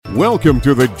Welcome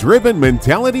to the Driven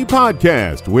Mentality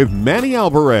Podcast with Manny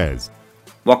Alvarez.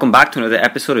 Welcome back to another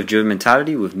episode of Driven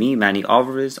Mentality with me, Manny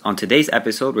Alvarez. On today's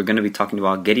episode, we're going to be talking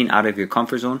about getting out of your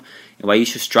comfort zone and why you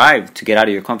should strive to get out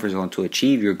of your comfort zone to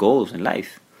achieve your goals in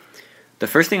life. The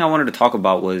first thing I wanted to talk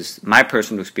about was my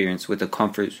personal experience with the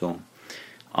comfort zone.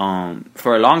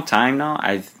 For a long time now,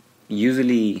 I've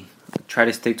usually tried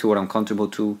to stick to what I'm comfortable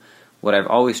to. What I've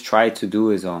always tried to do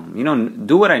is,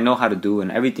 do what I know how to do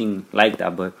and everything like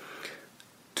that. But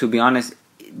to be honest,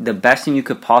 the best thing you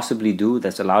could possibly do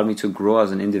that's allowed me to grow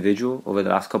as an individual over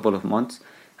the last couple of months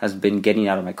has been getting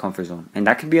out of my comfort zone. And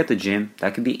that could be at the gym,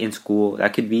 that could be in school,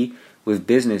 that could be with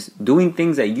business, doing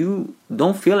things that you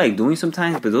don't feel like doing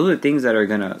sometimes, but those are things that are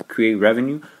going to create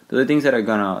revenue. Those are things that are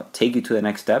going to take you to the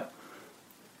next step.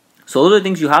 So those are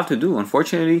things you have to do.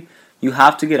 Unfortunately, you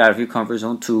have to get out of your comfort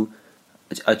zone to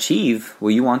achieve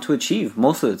what you want to achieve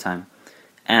most of the time.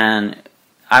 And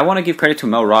I want to give credit to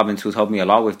Mel Robbins, who's helped me a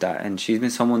lot with that. And she's been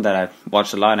someone that I've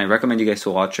watched a lot, and I recommend you guys to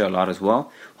watch her a lot as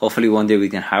well. Hopefully one day we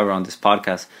can have her on this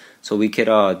podcast so we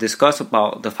could discuss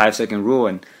about the 5-second rule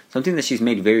and something that she's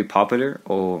made very popular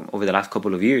over the last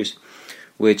couple of years,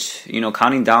 which,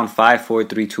 counting down 5, 4,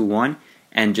 3, 2, 1,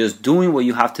 and just doing what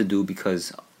you have to do,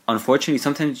 because unfortunately,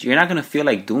 sometimes you're not going to feel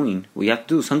like doing what you have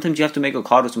to do. Sometimes you have to make a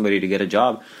call to somebody to get a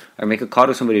job or make a call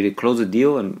to somebody to close a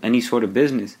deal in any sort of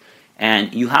business.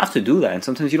 And you have to do that. And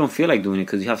sometimes you don't feel like doing it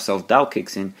because you have self-doubt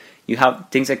kicks in. You have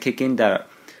things that kick in that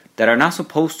are not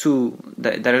supposed to,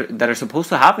 that are supposed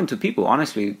to happen to people,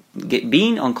 honestly.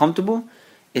 Being uncomfortable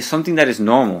is something that is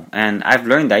normal. And I've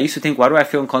learned that. I used to think, why do I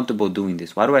feel uncomfortable doing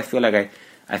this? Why do I feel like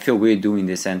I feel weird doing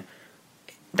this? And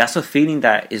that's a feeling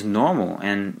that is normal,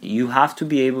 and you have to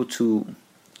be able to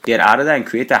get out of that and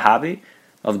create the habit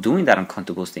of doing that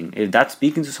uncomfortable thing. If that's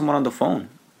speaking to someone on the phone,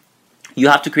 you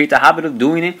have to create the habit of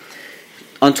doing it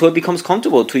until it becomes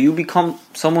comfortable, till you become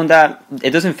someone that it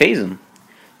doesn't faze them.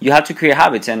 You have to create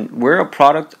habits, and we're a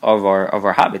product of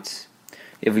our habits.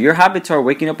 If your habits are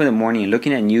waking up in the morning and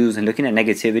looking at news and looking at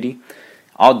negativity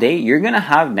all day, you're going to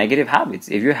have negative habits.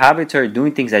 If your habits are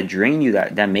doing things that drain you,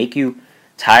 that make you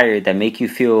tired, that make you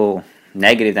feel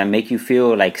negative, that make you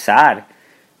feel like sad,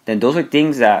 then those are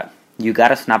things that you got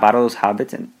to snap out of those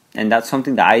habits. And that's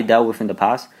something that I dealt with in the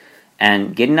past.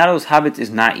 And getting out of those habits is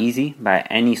not easy by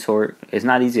any sort. It's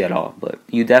not easy at all, but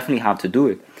you definitely have to do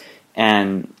it.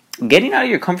 And getting out of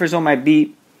your comfort zone might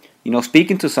be,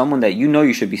 speaking to someone that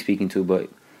you should be speaking to, but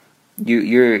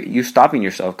you're stopping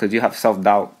yourself because you have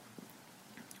self-doubt.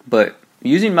 But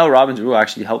using Mel Robbins' rule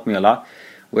actually helped me a lot,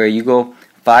 where you go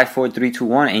 5, 4, 3, 2,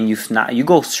 1, and you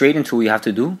go straight into what you have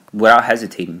to do without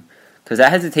hesitating. Because that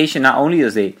hesitation, not only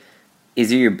is it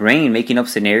your brain making up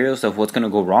scenarios of what's gonna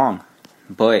go wrong,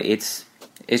 but it's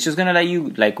just gonna let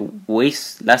you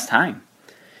waste less time.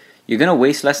 You're gonna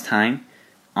waste less time,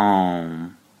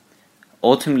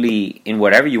 ultimately in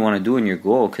whatever you want to do in your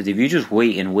goal. Because if you just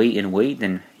wait and wait and wait,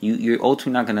 then you're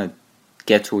ultimately not gonna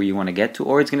get to where you want to get to,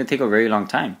 or it's gonna take a very long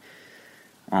time.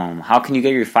 How can you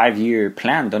get your 5-year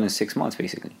plan done in 6 months,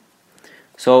 basically?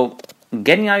 So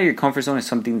getting out of your comfort zone is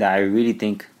something that I really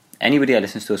think anybody that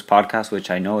listens to this podcast,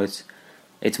 which I know it's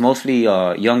mostly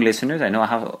young listeners. I know I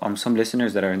have some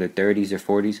listeners that are in their 30s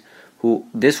or 40s who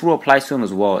this rule applies to them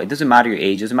as well. It doesn't matter your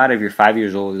age. It doesn't matter if you're 5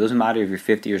 years old. It doesn't matter if you're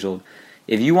 50 years old.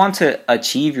 If you want to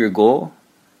achieve your goal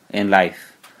in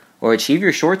life, or achieve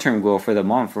your short-term goal for the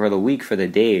month, for the week, for the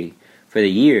day, for the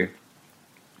year,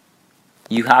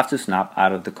 you have to snap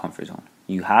out of the comfort zone.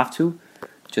 You have to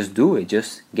just do it.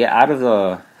 Just get out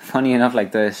of funny enough,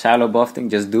 like the Shia LaBeouf thing,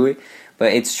 just do it.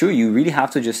 But it's true. You really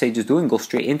have to just just do it and go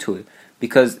straight into it.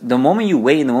 Because the moment you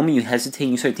wait and the moment you hesitate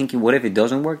and you start thinking, what if it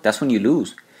doesn't work? That's when you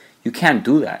lose. You can't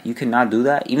do that. You cannot do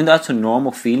that. Even though that's a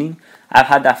normal feeling. I've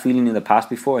had that feeling in the past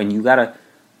before, and you got to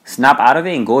snap out of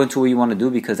it and go into what you want to do,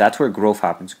 because that's where growth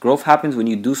happens. Growth happens when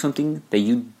you do something that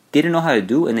you didn't know how to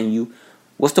do, and then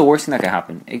what's the worst thing that can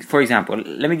happen? For example,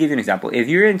 let me give you an example. If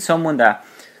you're in someone that,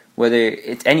 whether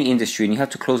it's any industry, and you have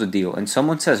to close a deal, and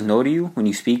someone says no to you when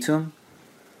you speak to them,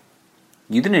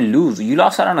 you didn't lose. You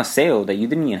lost out on a sale that you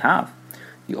didn't even have.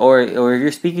 Or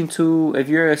if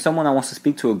you're someone that wants to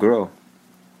speak to a girl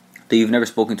that you've never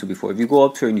spoken to before, if you go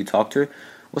up to her and you talk to her,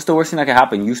 what's the worst thing that can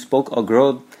happen? You spoke a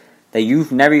girl that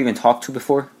you've never even talked to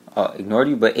before, ignored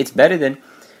you, but it's better than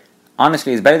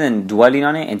dwelling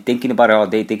on it and thinking about it all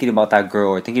day, thinking about that girl,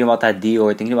 or thinking about that deal,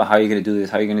 or thinking about how you're going to do this,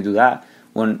 how you're going to do that.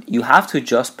 When you have to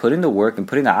just put in the work and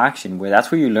put in the action, where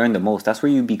that's where you learn the most. That's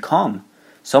where you become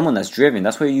someone that's driven.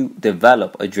 That's where you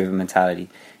develop a driven mentality.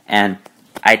 And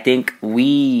I think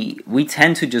we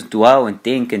tend to just dwell and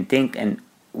think, and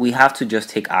we have to just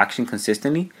take action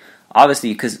consistently.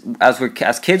 Obviously, because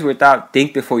as kids, we're taught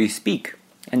think before you speak.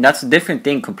 And that's a different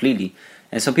thing completely.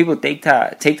 And some people take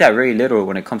that very literal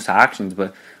when it comes to actions.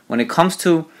 But when it comes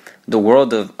to the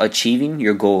world of achieving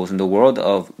your goals and the world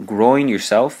of growing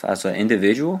yourself as an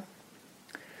individual,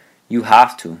 you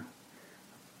have to.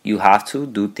 You have to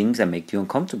do things that make you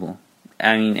uncomfortable.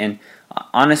 I mean, and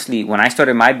honestly, when I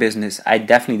started my business, I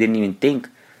definitely didn't even think.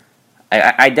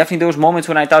 I definitely, there was moments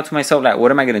when I thought to myself, like,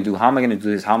 what am I going to do? How am I going to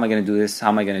do this? How am I going to do this? How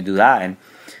am I going to do that?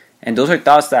 And those are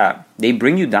thoughts that they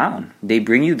bring you down. They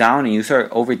bring you down and you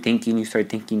start overthinking, you start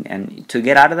thinking. And to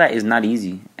get out of that is not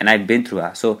easy. And I've been through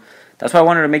that. So that's why I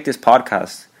wanted to make this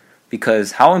podcast.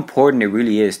 Because how important it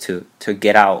really is to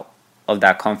get out of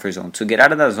that comfort zone. To get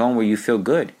out of that zone where you feel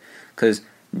good. Because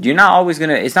you're not always going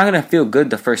to, it's not going to feel good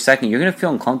the first second. You're going to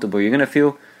feel uncomfortable. You're going to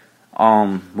feel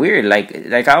weird.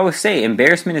 Like I always say,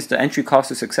 embarrassment is the entry cost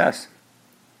to success.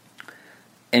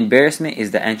 Embarrassment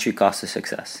is the entry cost to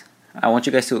success. I want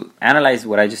you guys to analyze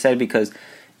what I just said, because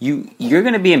you're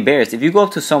going to be embarrassed if you go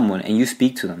up to someone and you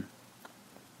speak to them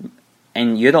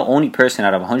and you're the only person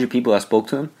out of 100 people that spoke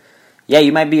to them. Yeah,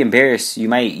 you might be embarrassed. You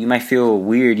might feel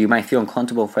weird. You might feel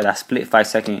uncomfortable for that split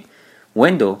 5-second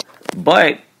window,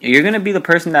 but you're going to be the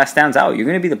person that stands out. You're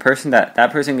going to be the person that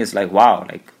person is like, wow,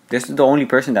 like this is the only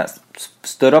person that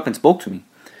stood up and spoke to me.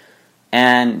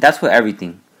 And that's with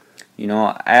everything. You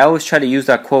know, I always try to use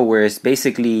that quote where it's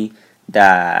basically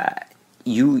that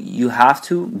you have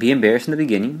to be embarrassed in the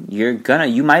beginning.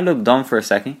 You might look dumb for a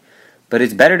second, but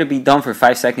it's better to be dumb for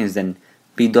 5 seconds than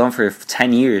be dumb for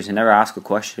 10 years and never ask a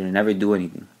question and never do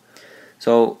anything.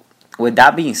 So with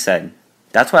that being said,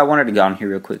 that's why I wanted to get on here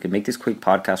real quick and make this quick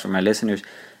podcast for my listeners.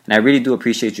 And I really do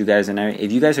appreciate you guys. And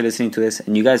if you guys are listening to this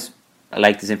and you guys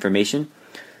like this information,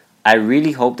 I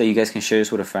really hope that you guys can share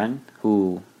this with a friend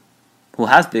who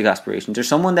has big aspirations, or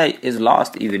someone that is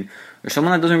lost even, or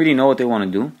someone that doesn't really know what they want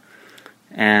to do.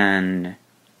 And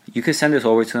you can send this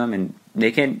over to them and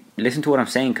they can listen to what I'm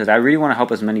saying, because I really want to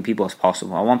help as many people as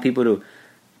possible. I want people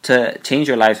to change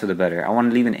their lives for the better. I want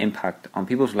to leave an impact on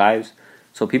people's lives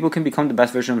so people can become the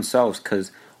best version of themselves,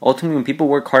 because ultimately when people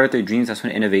work hard at their dreams, that's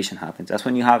when innovation happens. That's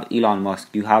when you have Elon Musk,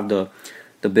 you have the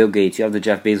Bill Gates, you have the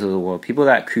Jeff Bezos of the world, people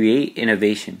that create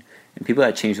innovation and people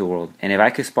that change the world. And if I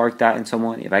could spark that in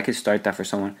someone, if I could start that for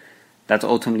someone, that's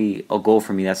ultimately a goal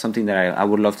for me. That's something that I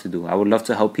would love to do. I would love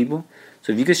to help people.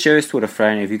 So if you could share this with a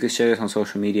friend, if you could share this on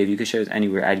social media, if you could share this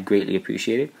anywhere, I'd greatly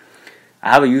appreciate it.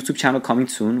 I have a YouTube channel coming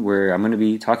soon where I'm going to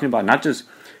be talking about not just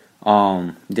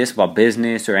this about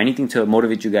business or anything to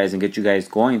motivate you guys and get you guys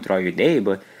going throughout your day,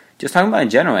 but just talking about in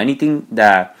general, anything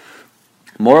that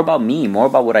more about me, more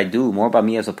about what I do, more about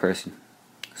me as a person.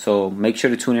 So make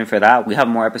sure to tune in for that. We have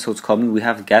more episodes coming. We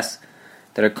have guests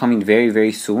that are coming very,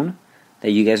 very soon that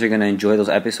you guys are going to enjoy those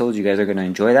episodes. You guys are going to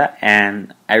enjoy that.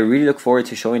 And I really look forward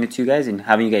to showing it to you guys and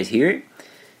having you guys hear it.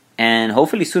 And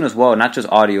hopefully soon as well, not just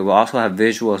audio, but also have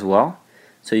visual as well.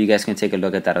 So you guys can take a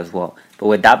look at that as well. But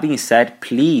with that being said,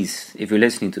 please, if you're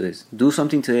listening to this, do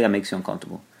something today that makes you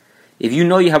uncomfortable. If you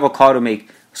know you have a call to make,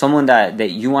 someone that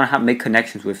you want to make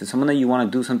connections with, and someone that you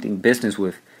want to do something business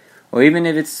with, or even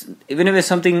if it's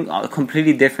something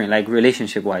completely different, like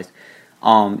relationship wise,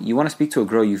 you want to speak to a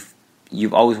girl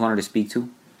you've always wanted to speak to,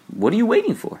 what are you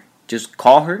waiting for? Just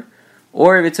call her.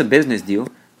 Or if it's a business deal,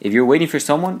 if you're waiting for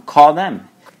someone, call them.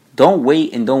 Don't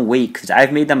wait, because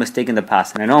I've made that mistake in the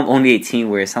past. And I know I'm only 18,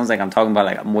 where it sounds like I'm talking about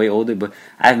like I'm way older, but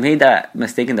I've made that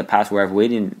mistake in the past where I've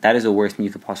waited. That is the worst thing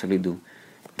you could possibly do.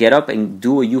 Get up and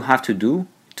do what you have to do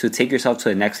to take yourself to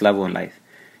the next level in life.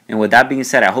 And with that being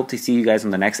said, I hope to see you guys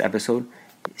on the next episode.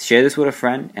 Share this with a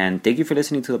friend, and thank you for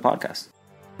listening to the podcast.